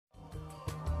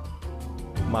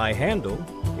My handle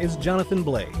is Jonathan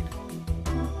Blade.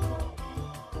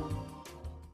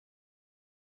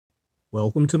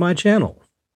 Welcome to my channel.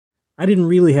 I didn't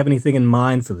really have anything in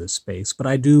mind for this space, but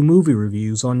I do movie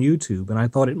reviews on YouTube, and I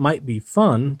thought it might be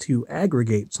fun to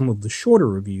aggregate some of the shorter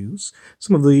reviews,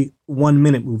 some of the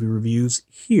 1-minute movie reviews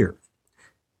here.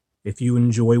 If you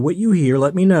enjoy what you hear,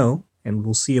 let me know, and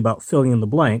we'll see about filling in the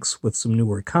blanks with some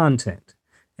newer content.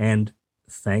 And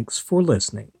thanks for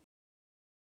listening.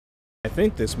 I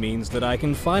think this means that I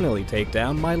can finally take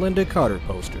down my Lynda Carter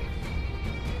poster.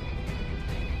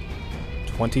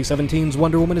 2017's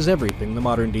Wonder Woman is everything the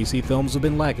modern DC films have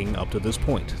been lacking up to this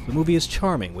point. The movie is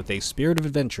charming with a spirit of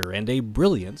adventure and a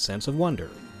brilliant sense of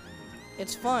wonder.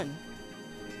 It's fun.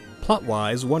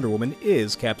 Plot-wise, Wonder Woman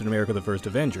is Captain America the First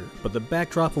Avenger, but the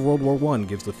backdrop of World War I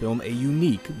gives the film a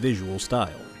unique visual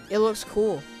style. It looks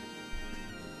cool.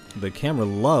 The camera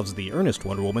loves the earnest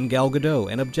Wonder Woman Gal Gadot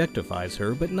and objectifies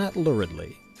her, but not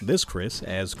luridly. This Chris,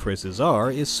 as Chris's are,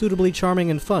 is suitably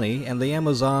charming and funny, and the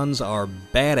Amazons are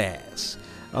badass.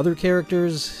 Other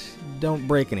characters don't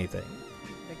break anything.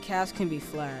 The cast can be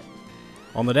flat.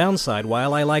 On the downside,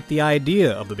 while I like the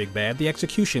idea of the big bad, the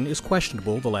execution is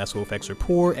questionable, the lasso effects are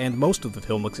poor, and most of the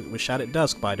film looks like it was shot at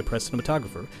dusk by a depressed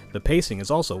cinematographer. The pacing is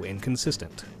also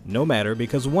inconsistent. No matter,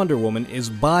 because Wonder Woman is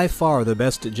by far the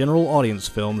best general audience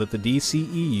film that the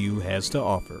DCEU has to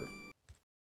offer.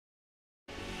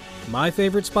 My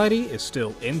favorite Spidey is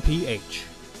still NPH.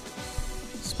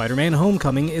 Spider-Man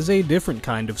Homecoming is a different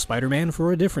kind of Spider-Man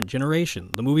for a different generation.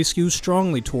 The movie skews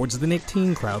strongly towards the Nick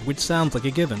teen crowd, which sounds like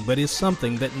a given, but is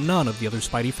something that none of the other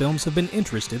Spidey films have been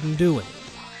interested in doing.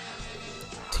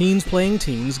 Teens playing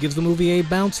teens gives the movie a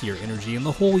bouncier energy, and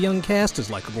the whole young cast is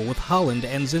likable, with Holland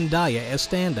and Zendaya as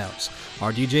standouts.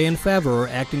 RDJ and Favreau are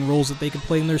acting roles that they could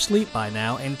play in their sleep by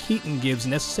now, and Keaton gives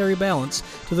necessary balance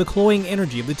to the cloying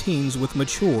energy of the teens with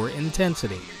mature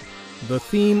intensity. The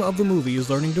theme of the movie is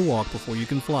learning to walk before you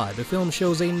can fly. The film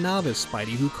shows a novice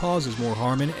Spidey who causes more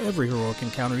harm in every heroic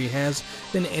encounter he has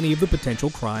than any of the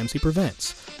potential crimes he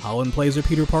prevents. Holland plays a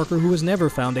Peter Parker who has never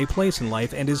found a place in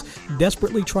life and is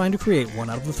desperately trying to create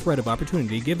one out of the threat of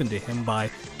opportunity given to him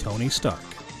by Tony Stark.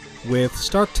 With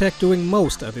Stark Tech doing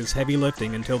most of his heavy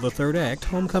lifting until the third act,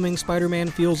 Homecoming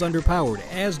Spider-Man feels underpowered,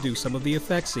 as do some of the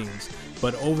effect scenes,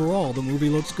 but overall the movie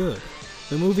looks good.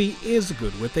 The movie is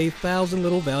good, with 1,000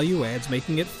 little value adds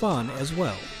making it fun as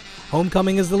well.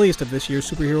 Homecoming is the least of this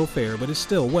year's superhero fare, but is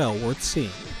still well worth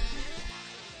seeing.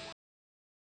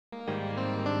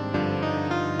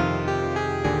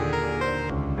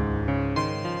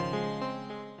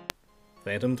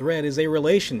 Phantom Thread is a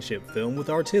relationship film with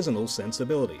artisanal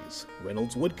sensibilities.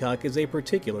 Reynolds Woodcock is a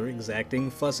particular,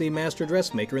 exacting, fussy master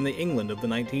dressmaker in the England of the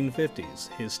 1950s.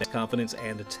 His confidence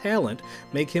and talent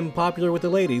make him popular with the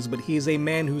ladies, but he is a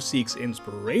man who seeks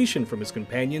inspiration from his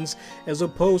companions as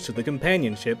opposed to the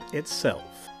companionship itself.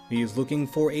 He is looking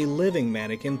for a living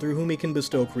mannequin through whom he can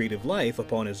bestow creative life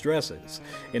upon his dresses.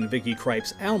 In Vicky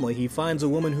Kripe's Alma, he finds a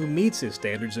woman who meets his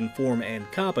standards in form and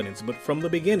competence, but from the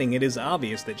beginning it is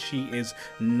obvious that she is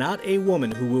not a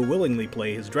woman who will willingly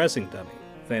play his dressing dummy.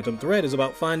 Phantom Thread is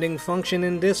about finding function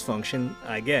in dysfunction,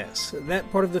 I guess. That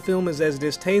part of the film is as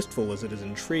distasteful as it is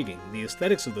intriguing. The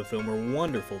aesthetics of the film are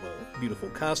wonderful, though. Beautiful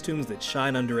costumes that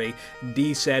shine under a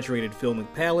desaturated filmic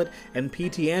palette, and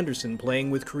P.T. Anderson playing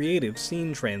with creative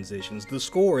scene transitions. The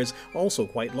score is also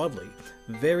quite lovely.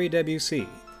 Very Debussy.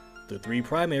 The three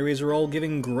primaries are all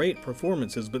giving great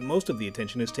performances, but most of the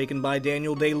attention is taken by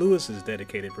Daniel Day-Lewis's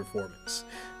dedicated performance.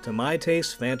 To my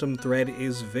taste, Phantom Thread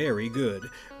is very good,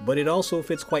 but it also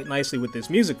fits quite nicely with this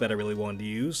music that I really wanted to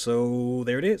use, so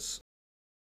there it is.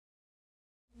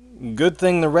 Good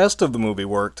thing the rest of the movie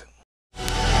worked.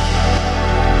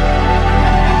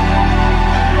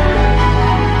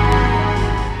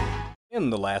 In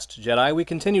The Last Jedi, we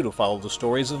continue to follow the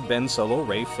stories of Ben Solo,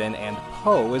 Rey, Finn, and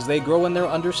Poe as they grow in their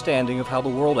understanding of how the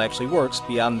world actually works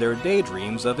beyond their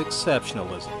daydreams of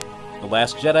exceptionalism. The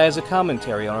Last Jedi is a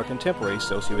commentary on our contemporary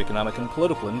socioeconomic and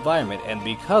political environment, and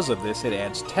because of this it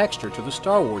adds texture to the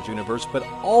Star Wars universe, but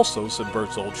also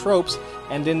subverts old tropes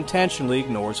and intentionally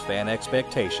ignores fan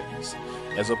expectations.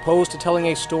 As opposed to telling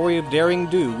a story of daring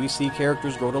do, we see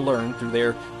characters grow to learn through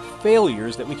their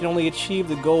failures that we can only achieve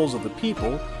the goals of the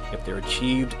people if they're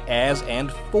achieved as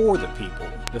and for the people.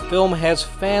 The film has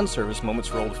fan service moments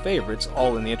for old favorites,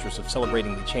 all in the interest of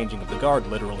celebrating the changing of the guard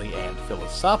literally and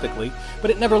philosophically,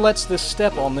 but it never lets this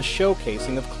step on the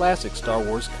showcasing of classic Star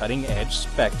Wars cutting-edge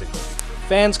spectacle.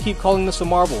 Fans keep calling this a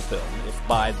Marvel film. If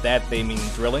by that they mean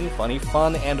thrilling, funny,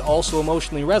 fun, and also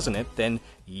emotionally resonant, then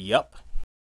yup.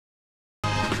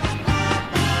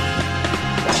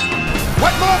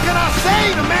 What more can I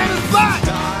say? The man is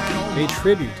blind! A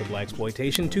tribute to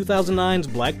blaxploitation, 2009's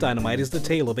Black Dynamite is the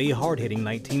tale of a hard-hitting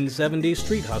 1970s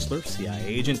street hustler, CIA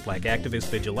agent, black activist,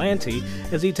 vigilante,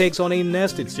 as he takes on a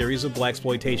nested series of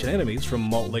blaxploitation enemies from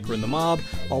malt liquor and the mob,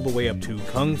 all the way up to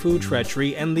kung fu,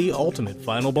 treachery, and the ultimate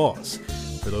final boss.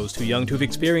 For those too young to have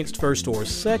experienced first or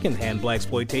second-hand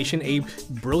blaxploitation,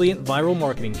 a brilliant viral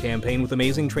marketing campaign with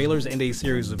amazing trailers and a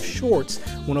series of shorts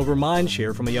won over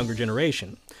mindshare from a younger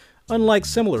generation. Unlike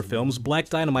similar films, Black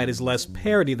Dynamite is less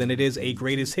parody than it is a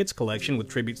greatest hits collection with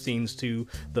tribute scenes to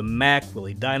The Mac,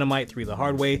 Willie Dynamite, Three the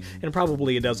Hard Way, and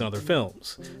probably a dozen other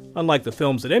films. Unlike the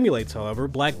films it emulates, however,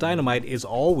 Black Dynamite is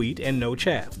all wheat and no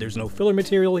chaff. There's no filler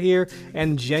material here,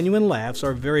 and genuine laughs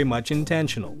are very much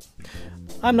intentional.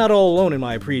 I'm not all alone in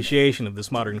my appreciation of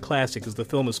this modern classic, as the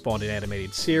film has spawned an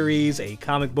animated series, a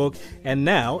comic book, and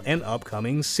now an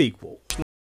upcoming sequel.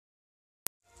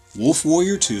 Wolf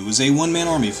Warrior 2 is a one-man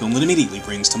army film that immediately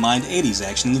brings to mind 80s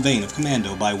action in the vein of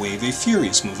Commando by way of a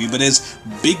furious movie, but as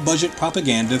big-budget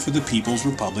propaganda for the People's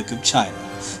Republic of China.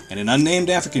 In an unnamed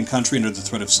African country under the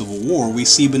threat of civil war, we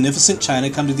see beneficent China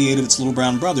come to the aid of its little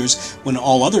brown brothers when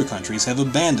all other countries have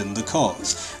abandoned the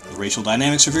cause. The racial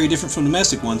dynamics are very different from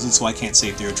domestic ones, and so I can't say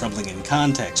if they are troubling in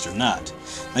context or not.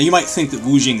 Now, you might think that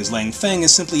Wu Jing as Lang Feng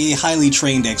is simply a highly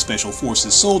trained ex-Special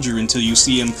Forces soldier until you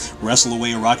see him wrestle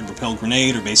away a rocket-propelled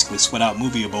grenade or basically sweat out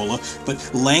movie Ebola,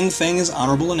 but Lang Feng is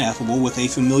honorable and affable with a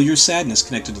familiar sadness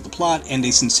connected to the plot and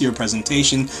a sincere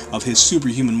presentation of his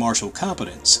superhuman martial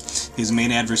competence. His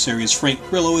main adversary is Frank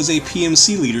Grillo, is a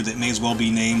PMC leader that may as well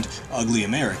be named Ugly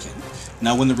American.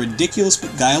 Now, when the ridiculous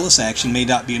but guileless action may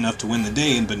not be enough to win the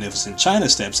day and beneficent China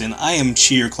steps in, I am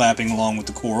cheer-clapping along with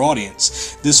the core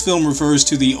audience. This film refers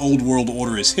to the old world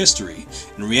order as history.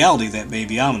 In reality, that may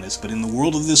be ominous, but in the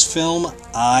world of this film,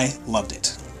 I loved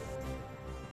it.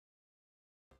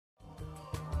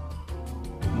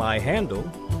 My handle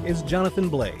is Jonathan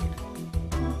Blade.